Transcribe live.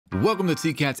Welcome to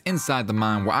Tcat's Inside the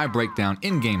Mind, where I break down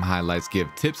in-game highlights,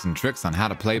 give tips and tricks on how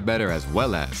to play better, as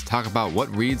well as talk about what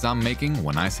reads I'm making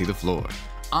when I see the floor.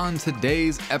 On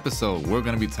today's episode, we're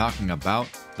going to be talking about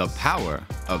the power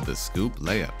of the scoop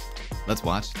layup. Let's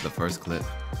watch the first clip.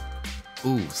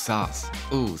 Ooh, sauce.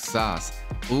 Ooh, sauce.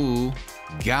 Ooh,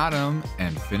 got him,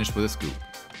 and finish with a scoop.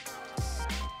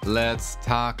 Let's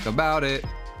talk about it.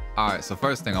 All right, so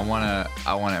first thing, I want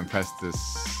to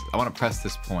press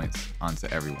this point onto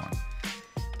everyone.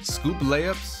 Scoop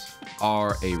layups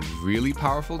are a really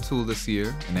powerful tool this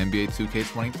year in NBA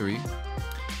 2K23.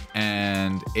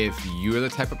 And if you're the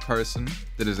type of person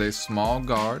that is a small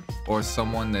guard or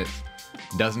someone that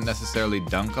doesn't necessarily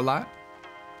dunk a lot,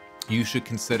 you should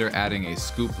consider adding a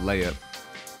scoop layup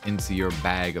into your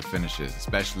bag of finishes,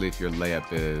 especially if your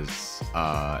layup is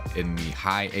in the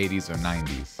high 80s or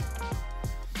 90s.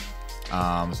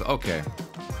 Okay,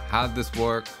 how did this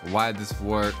work? Why did this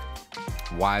work?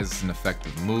 Why is this an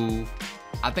effective move?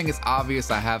 I think it's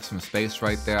obvious I have some space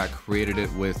right there. I created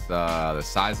it with the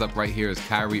size up right here is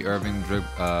Kyrie Irving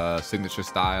signature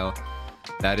style.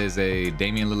 That is a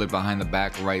Damian Lillard behind the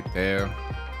back right there.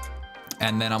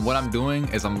 And then what I'm doing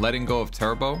is I'm letting go of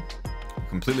turbo,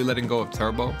 completely letting go of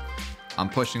turbo. I'm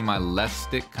pushing my left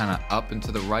stick kind of up and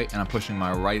to the right, and I'm pushing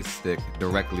my right stick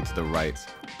directly to the right,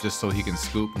 just so he can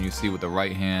scoop. And you see with the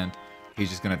right hand, he's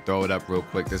just gonna throw it up real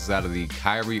quick. This is out of the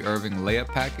Kyrie Irving layup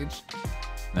package.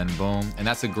 Then boom, and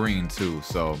that's a green too.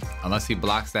 So unless he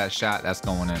blocks that shot, that's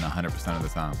going in 100% of the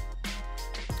time.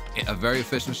 A very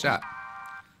efficient shot.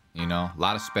 You know, a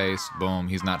lot of space. Boom,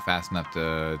 he's not fast enough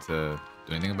to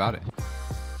do anything about it.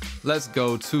 Let's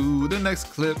go to the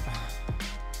next clip.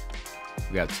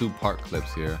 We got two-part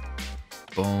clips here.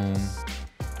 Boom.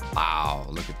 Wow,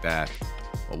 look at that.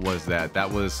 What was that?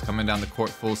 That was coming down the court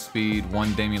full speed.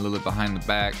 One Damian Lillard behind the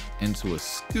back into a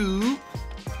scoop.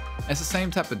 It's the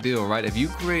same type of deal, right? If you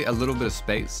create a little bit of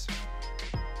space,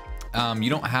 you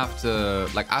don't have to,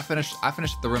 like I finish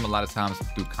the rim a lot of times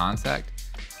through contact.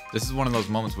 This is one of those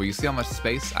moments where you see how much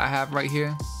space I have right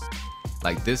here.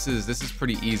 Like this is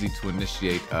pretty easy to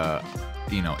initiate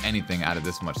you know, anything out of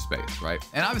this much space, right?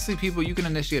 And obviously you can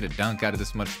initiate a dunk out of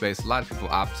this much space. A lot of people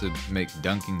opt to make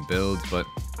dunking builds, but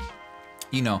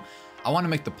you know, I want to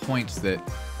make the point that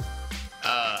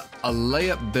a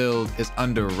layup build is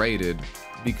underrated,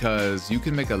 because you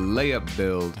can make a layup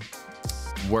build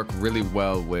work really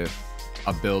well with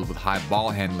a build with high ball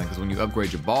handling, because when you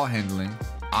upgrade your ball handling,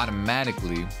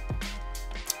 automatically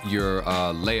your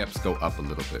layups go up a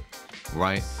little bit,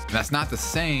 right? And that's not the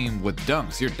same with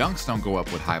dunks. Your dunks don't go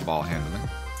up with high ball handling.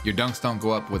 Your dunks don't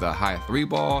go up with a high three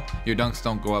ball. Your dunks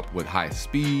don't go up with high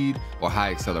speed or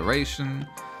high acceleration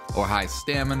or high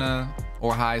stamina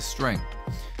or high strength.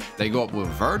 They go up with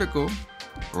vertical,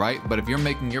 right? But if you're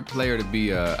making your player to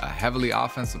be a heavily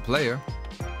offensive player,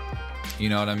 you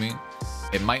know what I mean?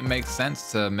 It might make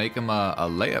sense to make him a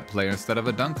layup player instead of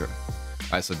a dunker.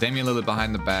 All right, so Damian Lillard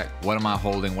behind the back. What am I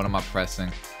holding? What am I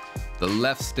pressing? The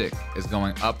left stick is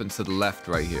going up and to the left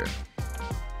right here.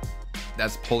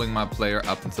 That's pulling my player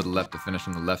up and to the left to finish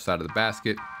on the left side of the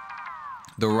basket.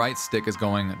 The right stick is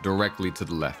going directly to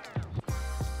the left.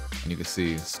 And you can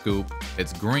see scoop,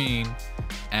 it's green,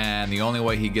 and the only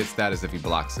way he gets that is if he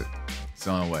blocks it. It's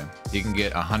the only way. He can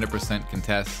get 100%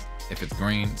 contest. If it's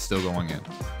green, it's still going in.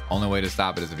 Only way to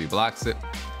stop it is if he blocks it.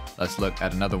 Let's look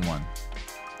at another one.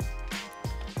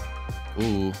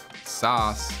 Ooh,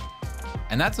 sauce.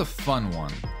 And that's a fun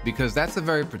one, because that's a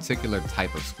very particular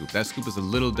type of scoop. That scoop is a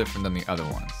little different than the other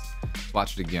ones. Let's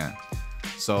watch it again.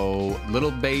 So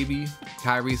little baby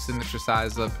Kyrie signature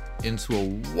size up into a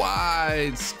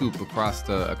wide scoop across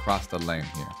the lane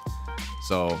here.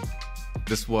 So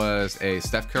this was a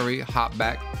Steph Curry hop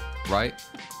back, right?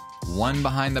 One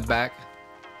behind the back,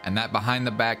 and that behind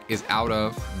the back is out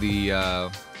of the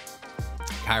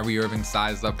Kyrie Irving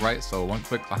size up, right? So one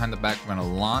quick behind the back, we're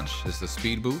gonna launch. This is a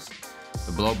speed boost.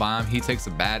 The blow by him, he takes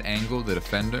a bad angle, the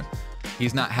defender.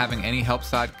 He's not having any help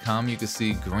side come. You can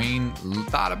see Green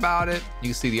thought about it. You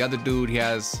can see the other dude, he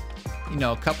has, you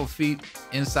know, a couple feet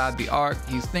inside the arc.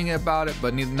 He's thinking about it,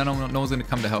 but no one's gonna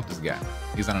come to help this guy.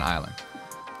 He's on an island.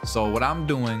 So what I'm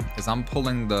doing is I'm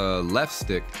pulling the left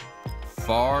stick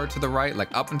far to the right,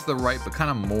 like up and to the right, but kind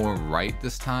of more right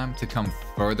this time to come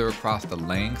further across the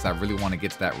lane, because I really want to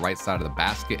get to that right side of the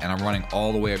basket, and I'm running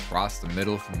all the way across the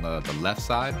middle from the left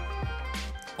side,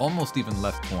 almost even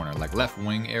left corner, like left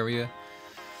wing area.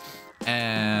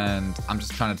 And I'm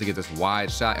just trying to get this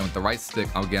wide shot, and with the right stick,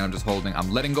 again, I'm just holding,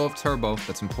 I'm letting go of turbo.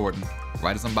 That's important.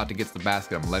 Right as I'm about to get to the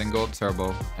basket, I'm letting go of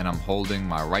turbo, and I'm holding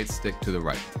my right stick to the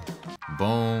right.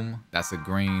 Boom. That's a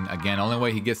green. Again, only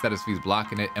way he gets that is if he's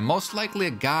blocking it. And most likely a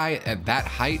guy at that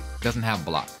height doesn't have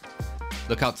block.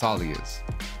 Look how tall he is,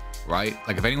 right?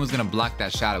 Like if anyone's gonna block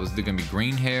that shot, it was either gonna be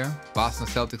green hair, Boston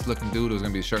Celtics looking dude, or it was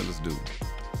gonna be a shirtless dude.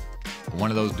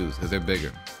 One of those dudes, because they're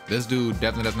bigger. This dude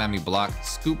definitely doesn't have any block.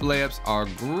 Scoop layups are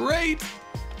great.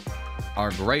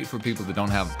 Are great for people that don't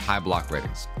have high block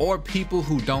ratings or people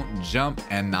who don't jump.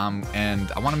 And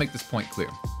I want to make this point clear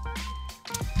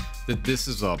that this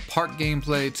is a park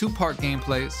gameplay, 2 park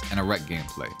gameplays, and a rec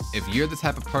gameplay. If you're the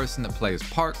type of person that plays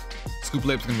park, scoop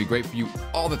layups is gonna be great for you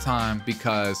all the time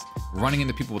because running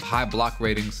into people with high block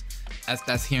ratings,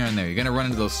 that's here and there. You're gonna run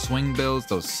into those swing builds,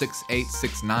 those 6'8",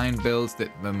 6'9" builds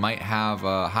that might have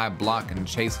a high block and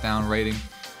chase down rating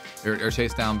or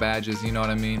chase down badges. You know what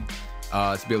I mean?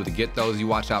 To be able to get those, you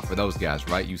watch out for those guys,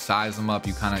 right? You size them up.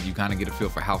 You kind of get a feel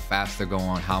for how fast they're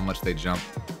going, how much they jump.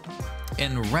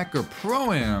 In rec or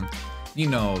pro-am, you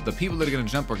know, the people that are gonna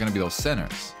jump are gonna be those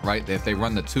centers, right? If they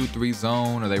run the 2-3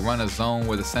 zone or they run a zone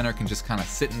where the center can just kind of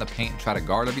sit in the paint and try to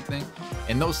guard everything.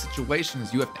 In those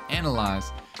situations, you have to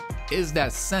analyze, is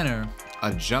that center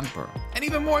a jumper? And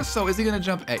even more so, is he gonna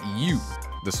jump at you,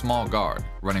 the small guard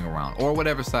running around, or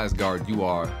whatever size guard you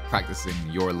are practicing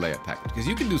your layup package? Because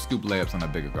you can do scoop layups on a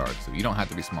bigger guard, so you don't have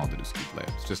to be small to do scoop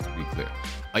layups, just to be clear.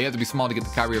 You have to be small to get the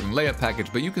Kyrie Irving layup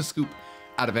package, but you can scoop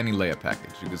out of any layup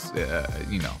package. You can,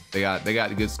 you know, they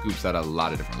got good scoops out of a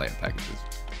lot of different layup packages.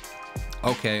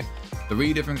 Okay,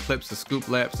 3 different clips of scoop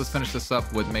layups. Let's finish this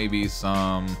up with maybe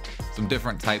some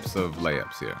different types of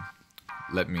layups here.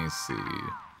 Let me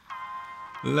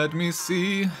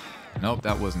see. Nope,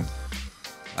 that wasn't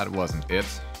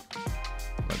it.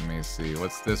 Let me see.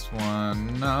 What's this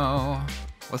one? No.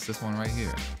 What's this one right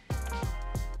here?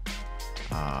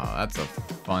 That's a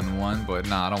fun one, but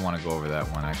nah, I don't want to go over that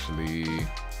one actually.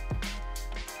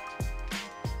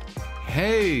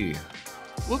 Hey,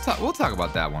 we'll talk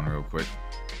about that one real quick.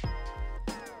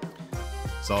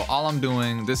 So all I'm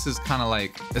doing, this is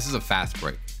a fast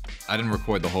break. I didn't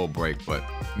record the whole break, but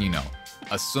you know,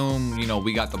 assume, you know,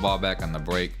 we got the ball back on the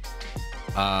break.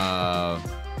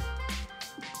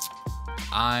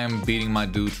 I'm beating my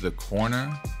dude to the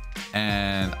corner,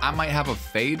 and I might have a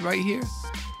fade right here.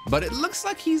 But it looks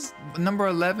like number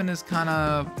 11 is kind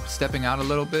of stepping out a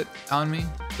little bit on me,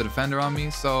 the defender on me.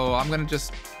 So I'm going to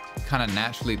just kind of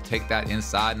naturally take that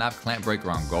inside, and I have clamp breaker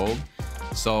on gold.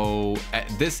 So at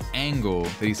this angle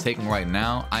that he's taking right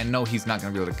now, I know he's not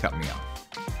going to be able to cut me off.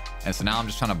 And so now I'm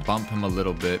just trying to bump him a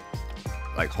little bit,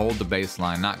 like hold the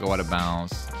baseline, not go out of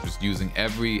bounds, just using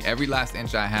every last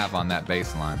inch I have on that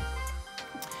baseline.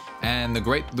 And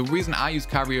the reason I use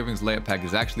Kyrie Irving's layup package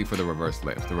is actually for the reverse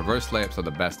layups. The reverse layups are the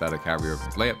best out of Kyrie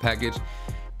Irving's layup package.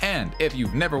 And if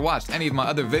you've never watched any of my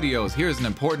other videos, here's an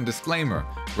important disclaimer.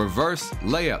 Reverse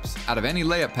layups out of any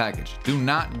layup package do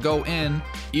not go in,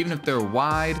 even if they're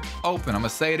wide open. I'm gonna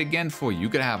say it again for you. You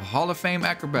could have Hall of Fame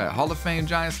acrobat, Hall of Fame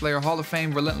giant slayer, Hall of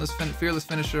Fame relentless, fearless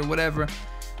finisher, whatever.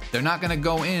 They're not gonna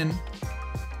go in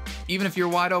even if you're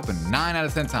wide open. 9 out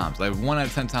of 10 times. Like 1 out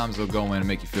of 10 times they'll go in and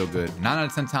make you feel good. 9 out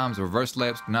of 10 times reverse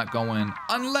layups do not go in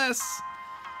unless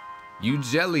you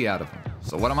jelly out of them.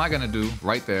 So what am I gonna do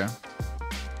right there?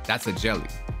 That's a jelly.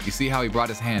 You see how he brought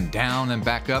his hand down and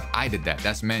back up? I did that.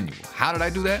 That's manual. How did I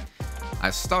do that? I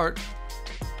start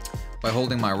by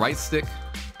holding my right stick.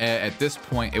 At this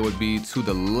point, it would be to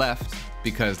the left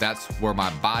because that's where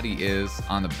my body is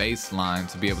on the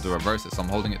baseline to be able to reverse it. So I'm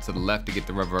holding it to the left to get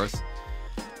the reverse.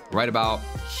 Right about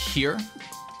here,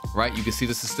 right? You can see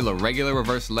this is still a regular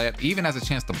reverse layup. He even has a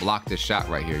chance to block this shot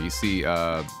right here. You see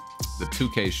the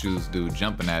 2K shoes dude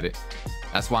jumping at it.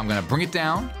 That's why I'm gonna bring it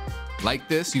down like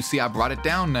this. You see I brought it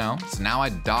down now. So now I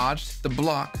dodged the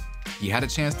block. He had a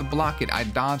chance to block it. I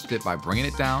dodged it by bringing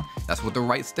it down. That's with the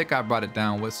right stick I brought it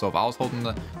down with. So if I was holding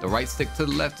the right stick to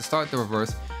the left to start the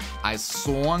reverse, I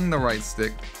swung the right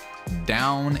stick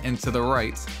down into the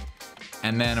right.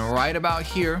 And then right about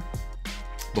here,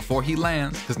 before he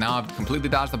lands, because now I've completely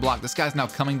dodged the block. This guy's now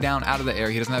coming down out of the air.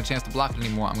 He doesn't have a chance to block it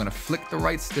anymore. I'm gonna flick the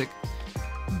right stick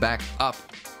back up.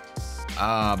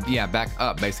 Yeah, back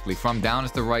up basically. From down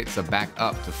is the right to back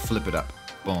up to flip it up.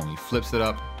 Boom, he flips it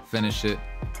up, finish it.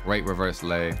 Great reverse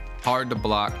lay. Hard to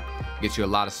block, gets you a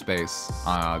lot of space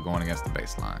going against the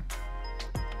baseline.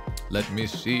 Let me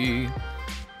see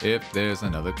if there's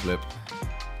another clip.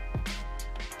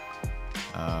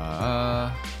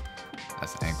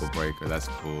 That's an ankle breaker, that's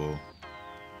cool.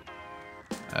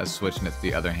 Switching it to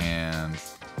the other hand.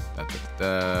 That's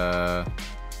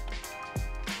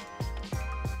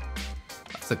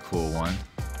a cool one.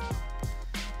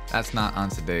 That's not on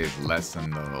today's lesson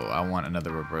though. I want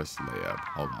another reverse layup.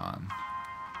 Hold on.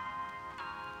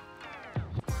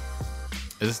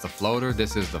 Is this the floater?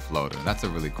 This is the floater. That's a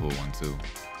really cool one too.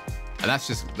 And that's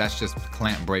just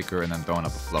clamp breaker and then throwing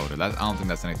up a floater. I don't think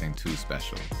that's anything too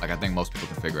special. Like, I think most people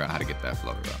can figure out how to get that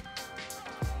floater up.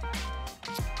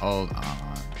 Hold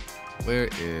on. Where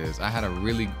is... I had a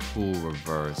really cool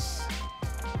reverse.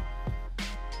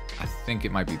 I think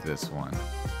it might be this one.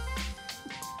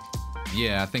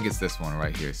 Yeah, I think it's this one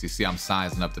right here. So you see I'm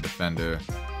sizing up the defender.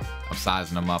 I'm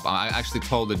sizing him up. I actually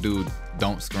told the dude,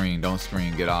 don't screen,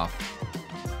 get off.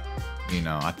 You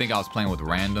know, I think I was playing with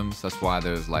randoms. That's why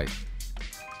there's like,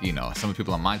 you know, some of the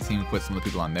people on my team quit, some of the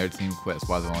people on their team quit. That's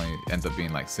why there only ends up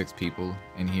being like 6 people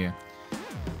in here.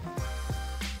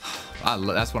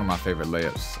 That's one of my favorite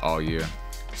layups all year.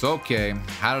 So, okay,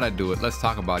 how did I do it? Let's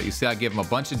talk about it. You see, I give him a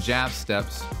bunch of jab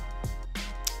steps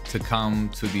to come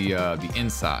to the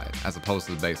inside as opposed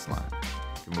to the baseline.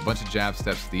 Give him a bunch of jab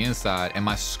steps to the inside, and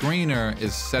my screener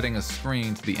is setting a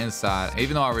screen to the inside.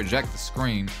 Even though I reject the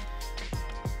screen,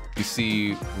 you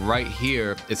see right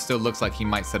here, it still looks like he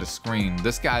might set a screen.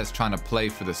 This guy is trying to play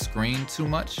for the screen too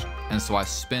much, and so I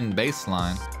spin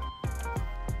baseline.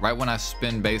 Right when I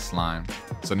spin baseline,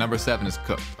 so number 7 is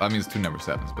cooked. I mean, it's 2 number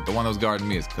 7s, but the one that was guarding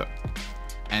me is cooked.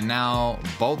 And now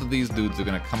both of these dudes are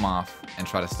gonna come off and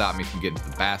try to stop me from getting to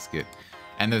the basket.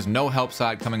 And there's no help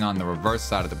side coming on the reverse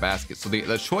side of the basket. So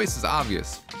the choice is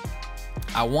obvious.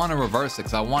 I wanna reverse it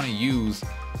because I wanna use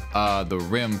the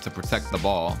rim to protect the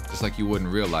ball, just like you would in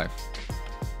real life.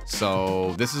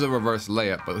 So this is a reverse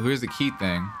layup, but here's the key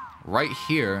thing. Right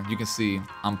here, you can see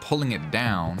I'm pulling it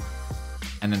down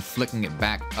and then flicking it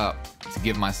back up to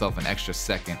give myself an extra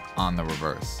second on the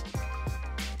reverse.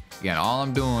 Again, all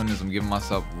I'm doing is I'm giving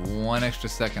myself 1 extra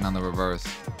second on the reverse.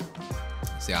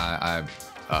 See, I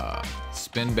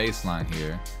spin baseline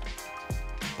here,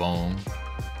 boom.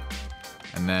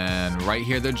 And then right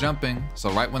here, they're jumping.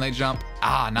 So right when they jump,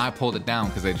 now I pulled it down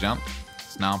because they jumped.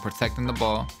 So now I'm protecting the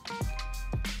ball.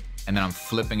 And then I'm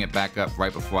flipping it back up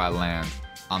right before I land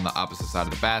on the opposite side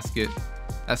of the basket.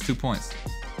 That's 2 points.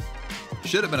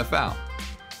 Should have been a foul.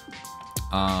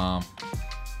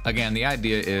 Again, the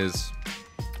idea is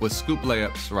with scoop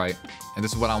layups, right? And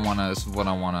this is what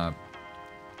I wanna,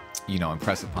 you know,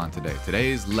 impress upon today.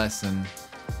 Today's lesson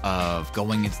of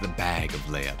going into the bag of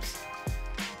layups.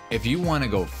 If you wanna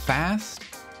go fast,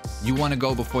 you wanna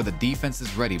go before the defense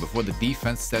is ready, before the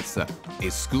defense sets up.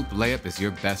 A scoop layup is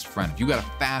your best friend. If you got a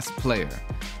fast player,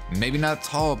 maybe not a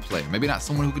tall player, maybe not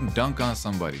someone who can dunk on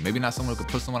somebody, maybe not someone who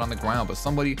can put someone on the ground, but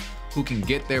somebody who can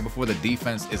get there before the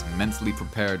defense is mentally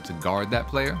prepared to guard that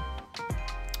player,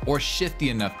 or shifty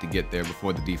enough to get there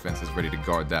before the defense is ready to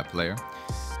guard that player.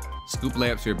 Scoop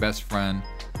layups are your best friend,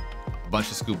 a bunch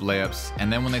of scoop layups,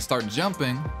 and then when they start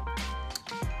jumping,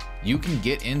 you can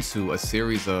get into a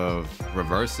series of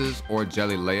reverses or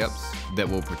jelly layups that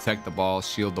will protect the ball,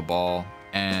 shield the ball,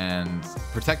 and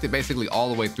protect it basically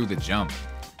all the way through the jump.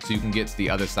 So you can get to the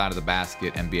other side of the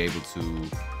basket and be able to,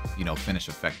 you know, finish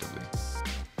effectively.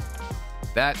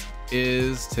 That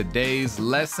is today's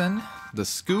lesson, the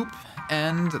scoop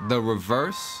and the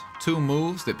reverse. 2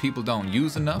 moves that people don't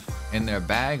use enough in their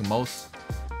bag. Most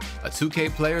 2K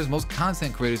players, most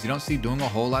content creators, you don't see doing a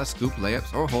whole lot of scoop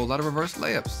layups or a whole lot of reverse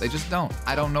layups. They just don't.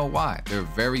 I don't know why. They're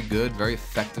very good, very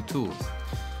effective tools.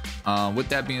 With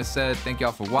that being said, thank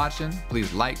y'all for watching.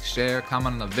 Please like, share,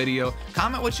 comment on the video.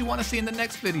 Comment what you want to see in the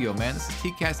next video, man. This is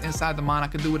Tcat's Inside the Mind. I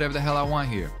can do whatever the hell I want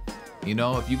here. You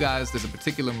know, if you guys, there's a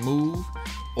particular move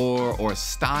or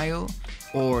style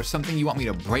or something you want me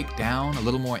to break down a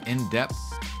little more in depth,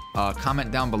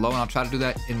 comment down below and I'll try to do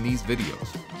that in these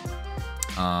videos.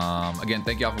 Again,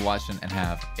 thank y'all for watching and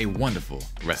have a wonderful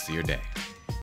rest of your day.